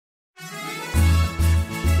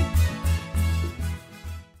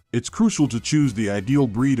It's crucial to choose the ideal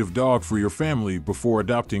breed of dog for your family before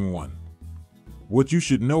adopting one. What you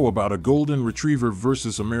should know about a Golden Retriever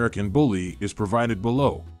versus American Bully is provided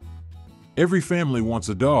below. Every family wants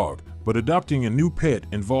a dog, but adopting a new pet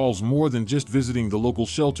involves more than just visiting the local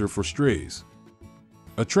shelter for strays.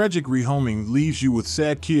 A tragic rehoming leaves you with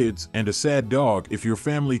sad kids and a sad dog if your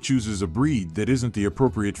family chooses a breed that isn't the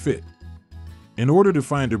appropriate fit. In order to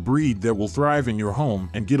find a breed that will thrive in your home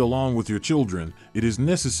and get along with your children, it is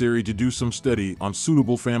necessary to do some study on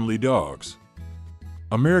suitable family dogs.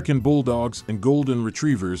 American Bulldogs and Golden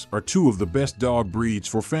Retrievers are two of the best dog breeds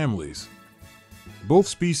for families. Both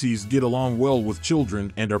species get along well with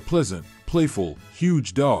children and are pleasant, playful,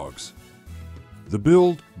 huge dogs. The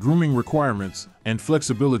build, grooming requirements, and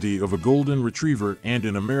flexibility of a Golden Retriever and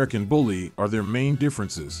an American Bully are their main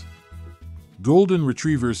differences. Golden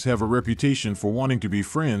Retrievers have a reputation for wanting to be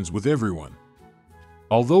friends with everyone.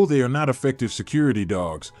 Although they are not effective security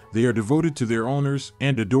dogs, they are devoted to their owners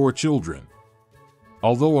and adore children.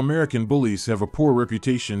 Although American Bullies have a poor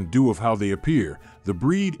reputation due of how they appear, the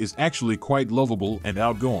breed is actually quite lovable and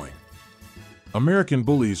outgoing. American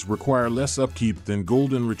Bullies require less upkeep than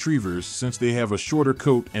Golden Retrievers since they have a shorter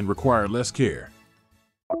coat and require less care.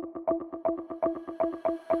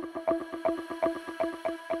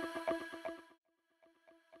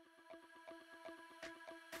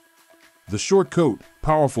 The short coat,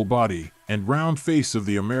 powerful body, and round face of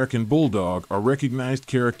the American Bulldog are recognized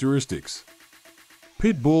characteristics.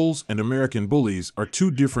 Pit Bulls and American Bullies are two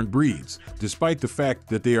different breeds, despite the fact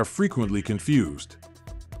that they are frequently confused.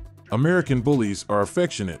 American Bullies are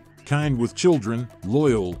affectionate, kind with children,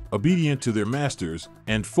 loyal, obedient to their masters,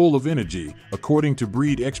 and full of energy, according to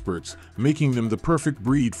breed experts, making them the perfect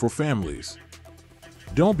breed for families.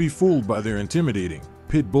 Don't be fooled by their intimidating,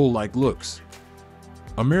 pit bull-like looks.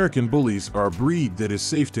 American Bullies are a breed that is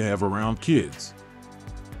safe to have around kids.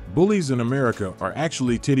 Bullies in America are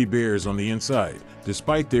actually teddy bears on the inside,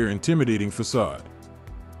 despite their intimidating facade.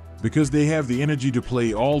 Because they have the energy to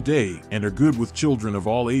play all day and are good with children of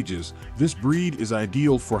all ages, this breed is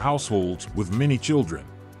ideal for households with many children.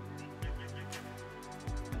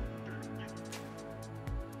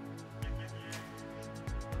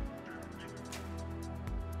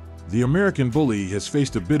 The American Bully has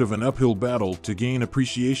faced a bit of an uphill battle to gain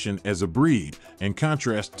appreciation as a breed, in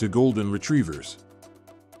contrast to Golden Retrievers.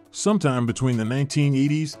 Sometime between the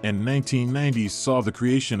 1980s and 1990s saw the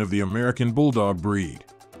creation of the American Bulldog breed.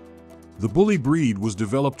 The Bully breed was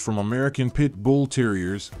developed from American Pit Bull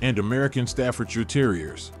Terriers and American Staffordshire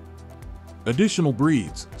Terriers. Additional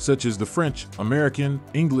breeds, such as the French, American,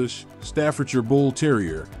 English, Staffordshire Bull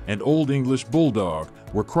Terrier, and Old English Bulldog,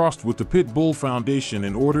 were crossed with the Pit Bull Foundation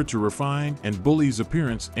in order to refine and Bully's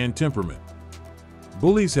appearance and temperament.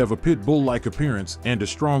 Bullies have a pit bull-like appearance and a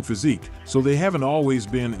strong physique, so they haven't always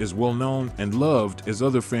been as well known and loved as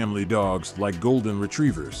other family dogs like Golden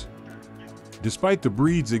Retrievers. Despite the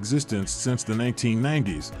breed's existence since the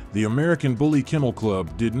 1990s, the American Bully Kennel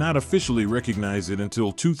Club did not officially recognize it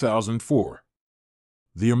until 2004.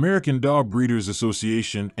 The American Dog Breeders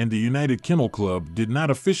Association and the United Kennel Club did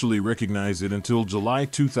not officially recognize it until July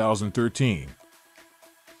 2013.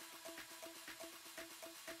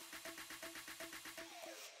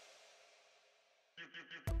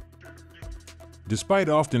 Despite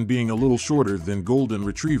often being a little shorter than Golden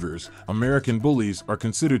Retrievers, American Bullies are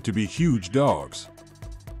considered to be huge dogs.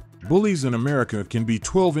 Bullies in America can be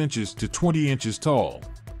 12 inches to 20 inches tall.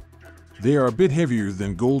 They are a bit heavier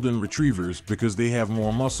than Golden Retrievers because they have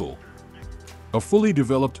more muscle. A fully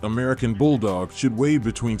developed American Bulldog should weigh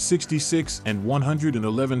between 66 and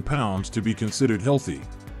 111 pounds to be considered healthy.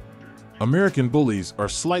 American Bullies are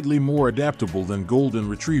slightly more adaptable than Golden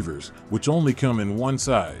Retrievers, which only come in one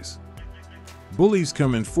size. Bullies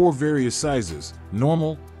come in 4 various sizes: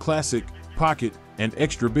 normal, classic, pocket, and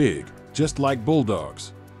extra big, just like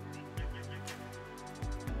Bulldogs.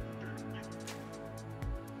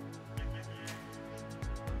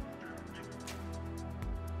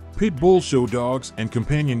 Pit Bull show dogs and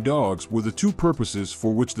companion dogs were the two purposes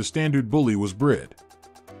for which the Standard Bully was bred.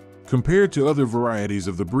 Compared to other varieties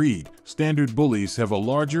of the breed, Standard Bullies have a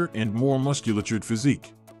larger and more musculatured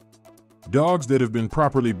physique. Dogs that have been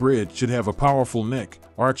properly bred should have a powerful neck,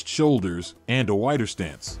 arched shoulders, and a wider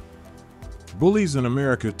stance. Bullies in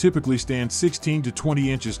America typically stand 16 to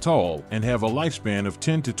 20 inches tall and have a lifespan of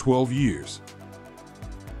 10 to 12 years.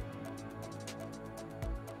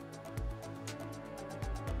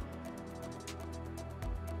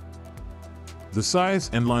 The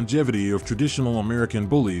size and longevity of traditional American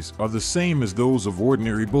Bullies are the same as those of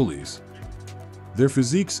ordinary bullies. Their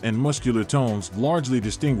physiques and muscular tones largely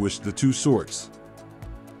distinguish the two sorts.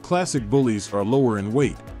 classic bullies are lower in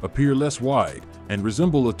weight, appear less wide, and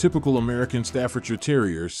resemble a typical American Staffordshire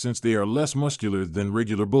Terrier since they are less muscular than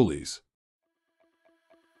regular bullies.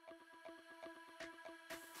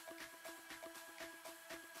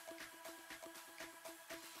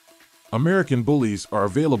 American Bullies are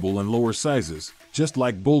available in lower sizes, just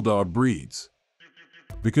like Bulldog breeds.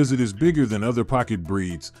 Because it is bigger than other pocket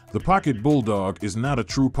breeds, the Pocket Bulldog is not a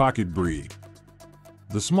true pocket breed.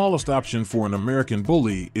 The smallest option for an American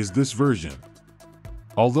Bully is this version.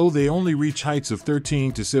 Although they only reach heights of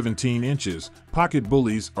 13 to 17 inches, Pocket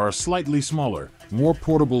Bullies are a slightly smaller, more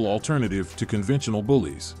portable alternative to conventional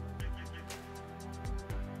bullies.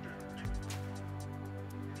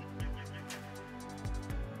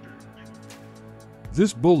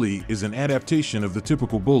 This bully is an adaptation of the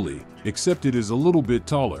typical bully, except it is a little bit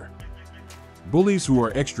taller. Bullies who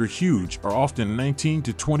are extra huge are often 19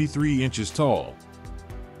 to 23 inches tall.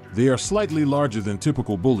 They are slightly larger than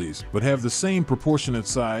typical bullies, but have the same proportionate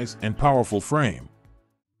size and powerful frame.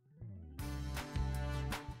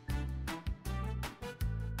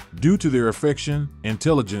 Due to their affection,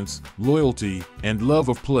 intelligence, loyalty, and love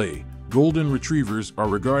of play, Golden Retrievers are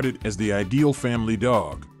regarded as the ideal family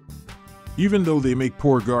dog. Even though they make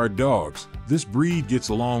poor guard dogs, this breed gets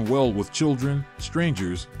along well with children,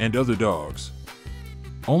 strangers, and other dogs.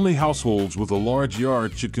 Only households with a large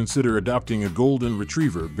yard should consider adopting a Golden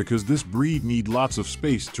Retriever because this breed needs lots of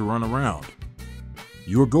space to run around.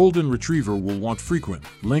 Your Golden Retriever will want frequent,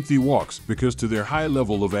 lengthy walks because to their high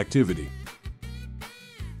level of activity.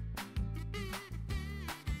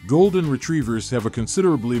 Golden Retrievers have a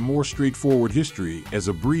considerably more straightforward history as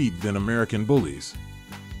a breed than American Bullies.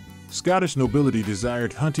 Scottish nobility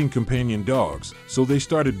desired hunting companion dogs, so they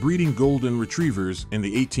started breeding Golden Retrievers in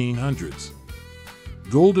the 1800s.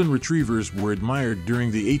 Golden Retrievers were admired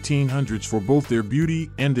during the 1800s for both their beauty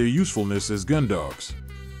and their usefulness as gun dogs.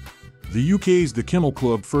 The UK's The Kennel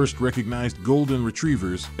Club first recognized Golden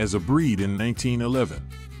Retrievers as a breed in 1911.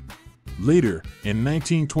 Later, in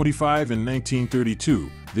 1925 and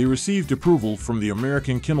 1932, they received approval from the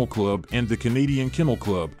American Kennel Club and the Canadian Kennel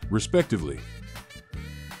Club, respectively.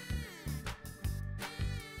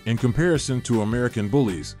 In comparison to American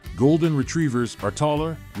Bullies, Golden Retrievers are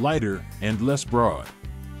taller, lighter, and less broad.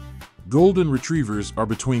 Golden Retrievers are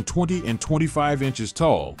between 20 and 25 inches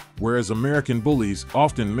tall, whereas American Bullies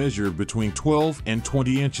often measure between 12 and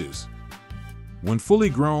 20 inches. When fully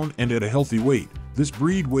grown and at a healthy weight, this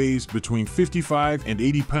breed weighs between 55 and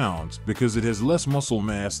 80 pounds because it has less muscle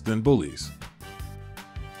mass than bullies.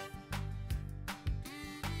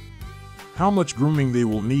 How much grooming they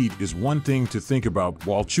will need is one thing to think about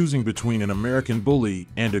while choosing between an American Bully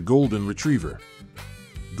and a Golden Retriever.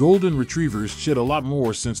 Golden Retrievers shed a lot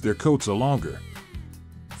more since their coats are longer.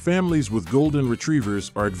 Families with Golden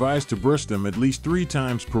Retrievers are advised to brush them at least 3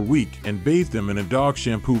 times per week and bathe them in a dog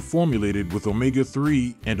shampoo formulated with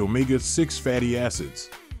omega-3 and omega-6 fatty acids.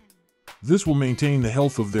 This will maintain the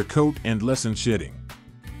health of their coat and lessen shedding.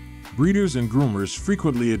 Breeders and groomers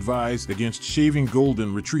frequently advise against shaving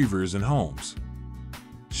Golden Retrievers in homes.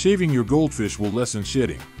 Shaving your goldfish will lessen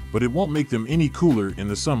shedding, but it won't make them any cooler in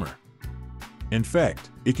the summer. In fact,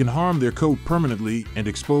 it can harm their coat permanently and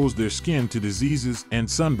expose their skin to diseases and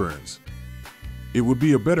sunburns. It would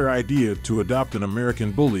be a better idea to adopt an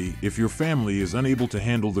American Bully if your family is unable to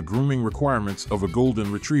handle the grooming requirements of a Golden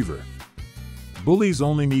Retriever. Bullies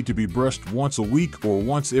only need to be brushed once a week or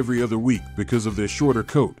once every other week because of their shorter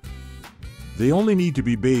coat. They only need to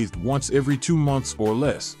be bathed once every 2 months or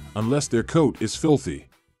less, unless their coat is filthy.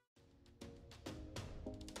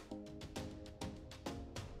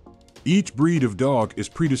 Each breed of dog is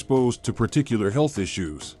predisposed to particular health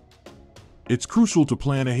issues. It's crucial to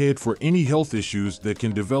plan ahead for any health issues that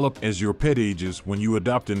can develop as your pet ages when you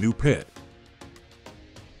adopt a new pet.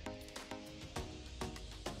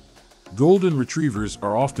 Golden Retrievers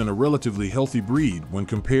are often a relatively healthy breed when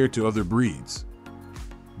compared to other breeds.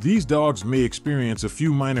 These dogs may experience a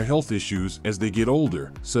few minor health issues as they get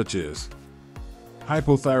older, such as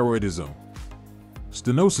hypothyroidism,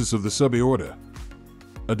 stenosis of the subaorta,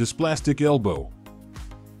 a dysplastic elbow,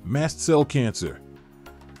 mast cell cancer,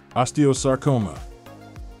 osteosarcoma.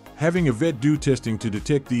 Having a vet do testing to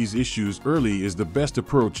detect these issues early is the best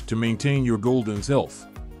approach to maintain your Golden's health.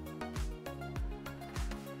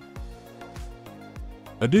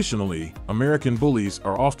 Additionally, American Bullies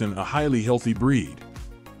are often a highly healthy breed.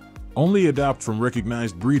 Only adopt from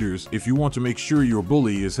recognized breeders if you want to make sure your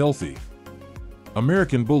bully is healthy.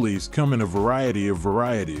 American Bullies come in a variety of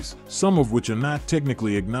varieties, some of which are not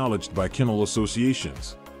technically acknowledged by kennel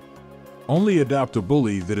associations. Only adopt a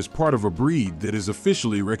bully that is part of a breed that is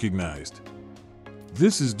officially recognized.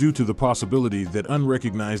 This is due to the possibility that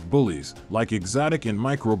unrecognized bullies, like exotic and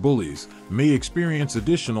micro-bullies, may experience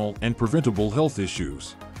additional and preventable health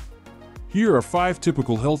issues. Here are 5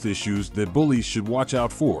 typical health issues that bullies should watch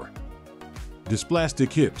out for.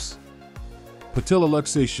 Dysplastic hips, patella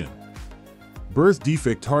luxation, birth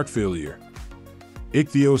defect heart failure,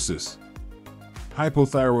 ichthyosis,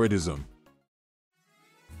 hypothyroidism.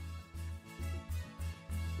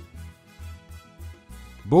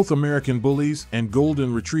 Both American bullies and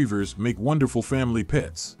golden retrievers make wonderful family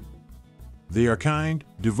pets. They are kind,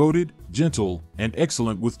 devoted, gentle, and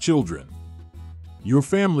excellent with children. Your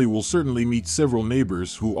family will certainly meet several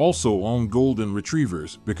neighbors who also own golden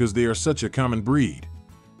retrievers because they are such a common breed.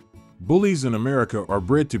 Bullies in America are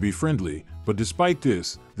bred to be friendly, but despite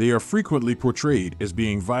this, they are frequently portrayed as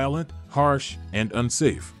being violent, harsh, and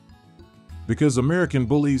unsafe. Because American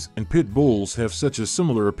bullies and pit bulls have such a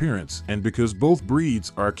similar appearance, and because both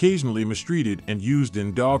breeds are occasionally mistreated and used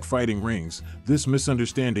in dog fighting rings, this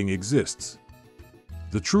misunderstanding exists.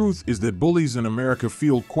 The truth is that bullies in America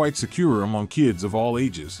feel quite secure among kids of all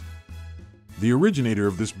ages. The originator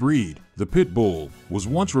of this breed, the pit bull, was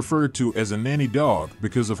once referred to as a nanny dog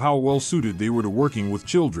because of how well suited they were to working with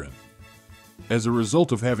children. As a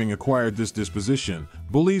result of having acquired this disposition,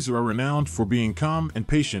 bullies are renowned for being calm and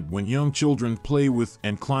patient when young children play with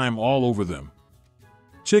and climb all over them.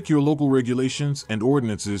 Check your local regulations and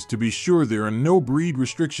ordinances to be sure there are no breed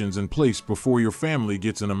restrictions in place before your family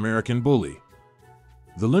gets an American bully.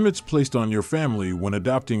 The limits placed on your family when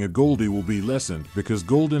adopting a Goldie will be lessened because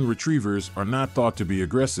golden retrievers are not thought to be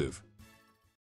aggressive.